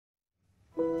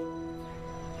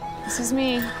This is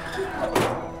me.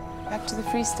 Back to the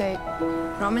Free State.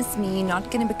 Promise me you're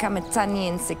not going to become a tannie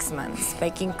in 6 months,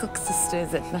 baking cook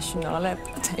sisters at nationale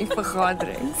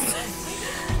partyvergaderings.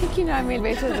 I think you know me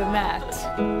better than that.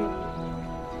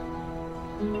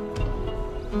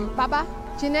 Baba,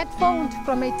 Jeanette phoned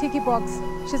from a tiki box.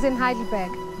 She's in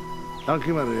Heidelberg. Thank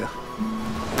you, Maria.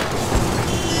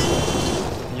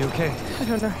 You okay? I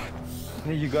don't know.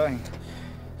 Where are you going?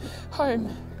 Home.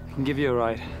 I can give you a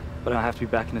ride, but I have to be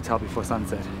back in the hotel before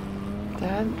sunset.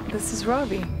 Dad, this is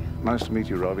Robbie. Nice to meet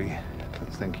you, Robbie.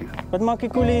 Thank you. Wat maak jy,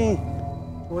 Koelie?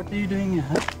 What are you doing here?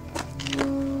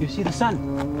 You see the sun?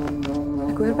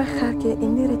 Ek hoor by Gertjie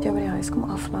Indy het jou by die huis kom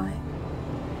aflaai.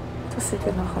 Dit was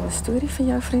seker nogal 'n storie vir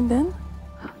jou vriendin.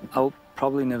 I'll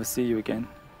probably never see you again.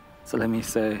 So let me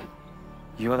say,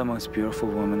 you are the most beautiful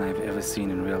woman I've ever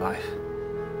seen in real life.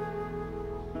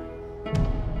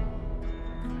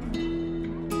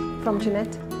 From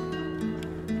Jeanette.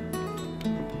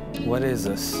 What is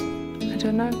this? I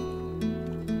don't know.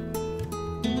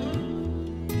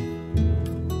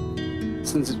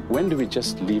 Since when do we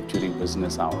just leave during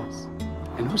business hours?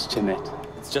 And who's Jeanette?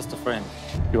 It's just a friend.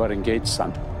 You are engaged,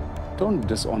 son. Don't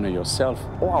dishonor yourself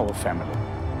or our family.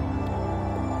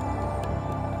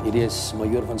 Hierdie is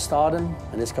Majoor van Staden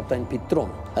en dis kaptein Pietron.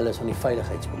 Hulle is van die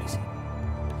veiligheidspolisie.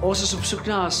 Ons is op soek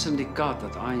na 'n syndikaat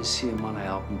dat ANC manne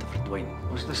help om te verdwyn.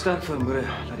 Ons het 'n sterk vermoede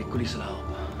dat die koelies hulle help.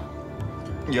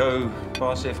 Jou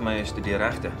pa sê vir my jy studeer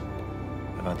regte.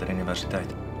 By watter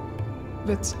universiteit?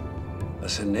 Wits.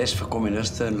 Dis 'n nes vir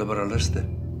kommuniste en liberaliste.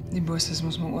 Die bose is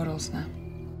mos maar oral, né?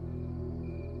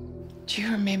 Do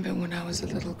you remember when I was a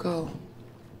little girl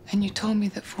and you told me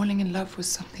that falling in love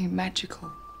was something magical,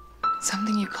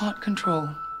 something you can't control?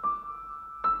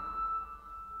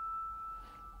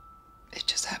 It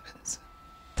just happens.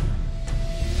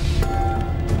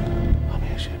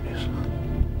 Wanneer is jy besig?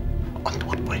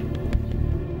 Antwoord my.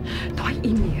 Daai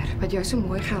meneer wat jou so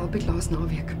mooi gehelp het laas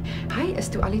naweek. Hy is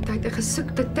toe al die tyd 'n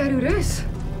gesoekte terroris.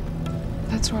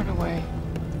 Let's run away.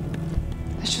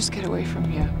 Let's just get away from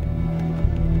here.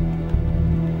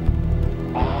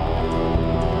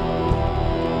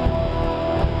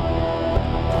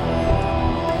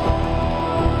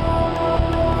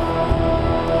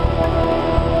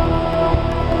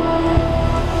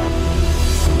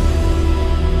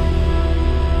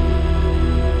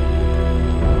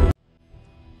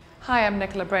 Hi, I'm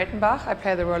Nicola Breytenbach. I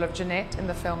play the role of Jeanette in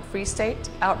the film Free State,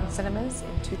 out in cinemas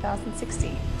in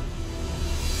 2016.